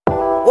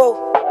Whoa,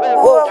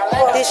 whoa,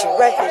 this shit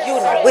right here, you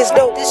know it's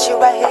dope. This shit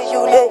right here, you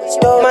know it's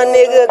dope. My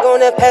nigga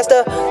gonna pass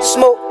the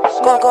smoke.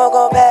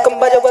 Go back. Come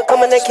by the way,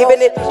 coming and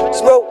keeping it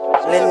smoke.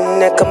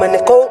 Lin' coming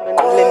and cold.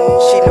 Lin'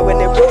 she knowin'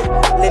 it roll.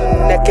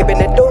 Lin' keeping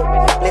it dope.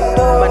 Lin'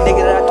 my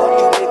nigga, I told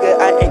you, nigga,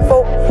 I ain't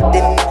folk.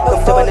 Then come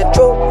to the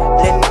troll.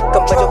 Lin'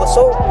 come by your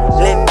soul.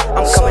 Lin'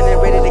 I'm coming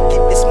and ready to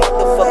get this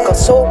motherfucker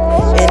soul.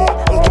 And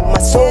I'm getting my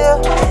soul.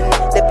 And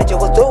that bitch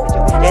was dope.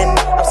 And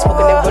I'm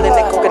smoking and rolling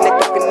and cooking and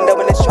cooking and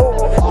doing the show.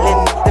 Lin'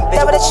 them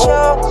bitch was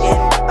show. And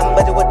I'm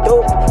by the way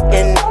dope.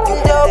 And you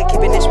know they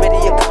keeping this ready,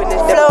 you're keeping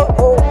this flow.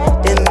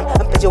 Then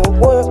I'm bitch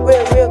with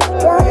real.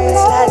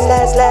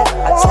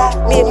 Slide.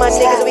 Me and my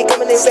niggas, we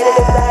coming in ready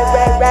to ride.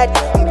 I'm ready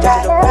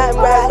to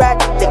ride.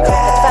 They come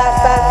to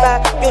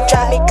 5. You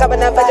try me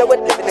coming up, but you would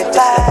living in just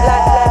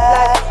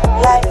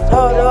life.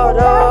 Hold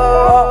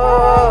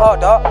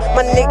on.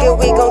 My nigga,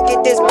 we gon'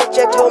 get this bitch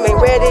at home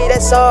and ready,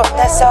 that's all.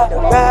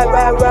 Ride.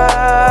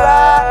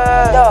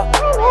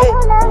 Hey,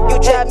 you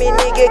try me,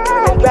 nigga,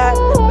 come and ride.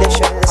 Then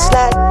show you the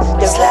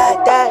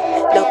slide, die.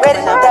 No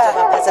coming up,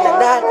 I'm passing the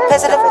night.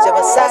 Passing the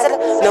side.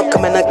 No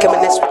coming and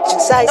switching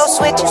sides. No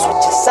switching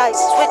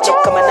sides. No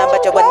coming up,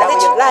 but you want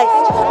out your life.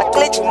 I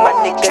glitch you, my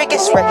nigga.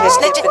 Triggers, right here,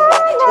 snitching.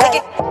 Lick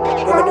it.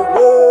 Give me the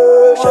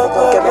word,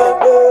 give me the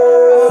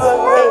word.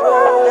 Hey,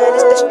 man,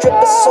 it's the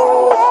stripper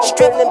soul.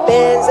 Stripping them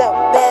bands out.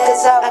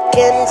 I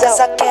can. I'm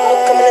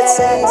coming to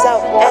sends out.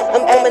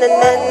 I'm coming to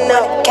none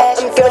out.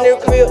 I'm giving it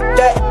real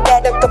that.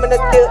 I'm coming to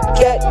deal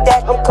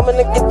that. I'm coming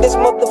to get this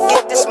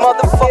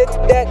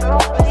motherfucker that.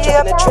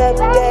 Trying to trap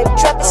that.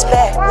 Trap is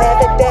back.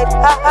 Laugh at that.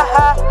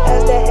 Ha.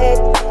 Pass that head.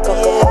 Go.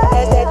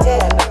 Pass that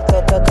head. Go.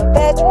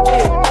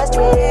 Pass the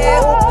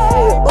real.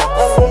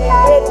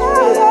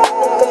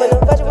 I'm coming to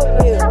fight you with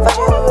real.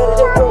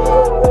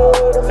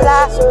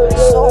 Fly.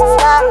 So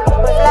fly.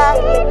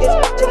 Let this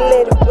bitch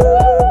let it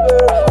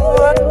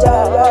work,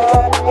 dog.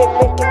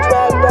 Make it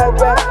ride.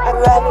 I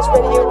ride this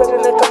radio, ready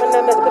to come and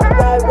I'm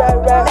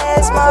ride.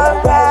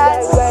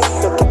 Mesmerize.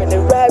 Don't keep it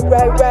right.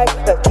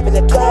 Don't keep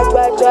it dry.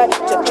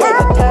 Just keep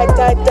it tight.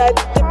 Just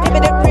keep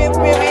it real.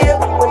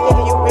 When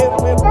nigga you real.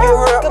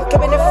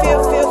 Come in and feel.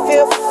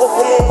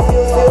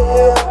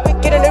 We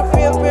getting it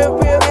real.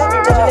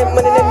 Touching that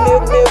money, that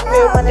meal.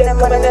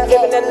 Coming and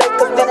living that life,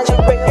 'cause then I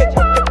just bring it.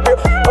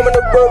 I'm in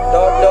the road,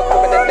 dog,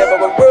 coming and never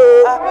a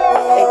word.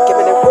 Ain't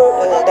giving it road,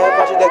 that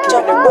watching that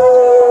keeping it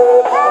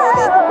road.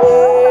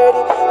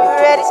 I'm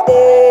ready,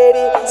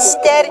 steady,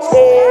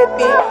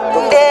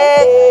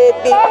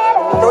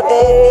 no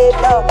dead,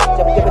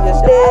 I'm living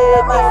this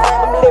dead me.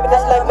 I'm living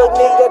this life, no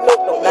nigga,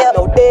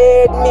 no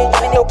dead me.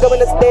 No coming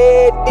to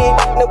steady,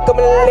 no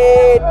coming to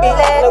let me.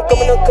 No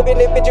coming to cooking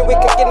it, bitch, we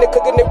cooking it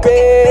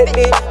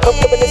ready. I'm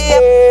coming to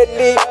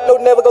steady, no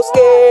never go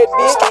scared, B.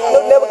 No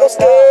never go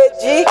scared,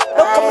 G.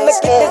 No coming to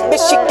get this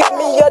bitch, she give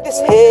me all this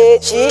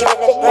head, G.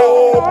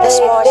 That's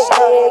smart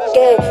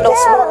shit. No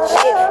smart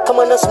shit. Come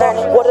on, smart.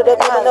 Water the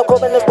coming up,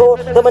 coming the board.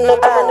 Coming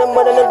up,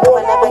 more than the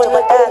board. I'm on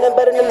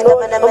better than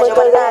Lord. I'm on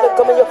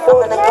coming your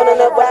phone. I'm on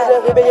the body,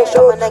 even your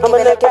show. I'm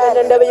on the kid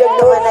and never your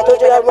know.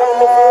 Told you I run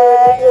the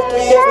phone.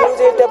 This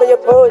music, double your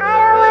pole.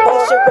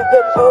 This shit rap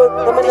your pole.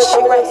 I'm on the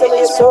shit right here in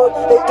your soul.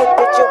 They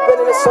get you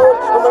running the soul.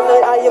 I'm on the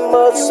I am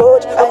a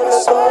soldier. I'm on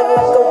coming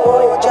like a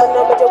warrior. I'm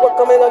not better what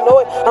coming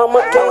alone. I'm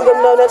a kingdom,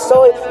 no that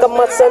soul. Got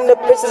my son, the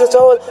princess of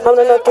soul. I'm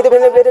not kidding,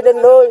 better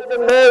than Lord.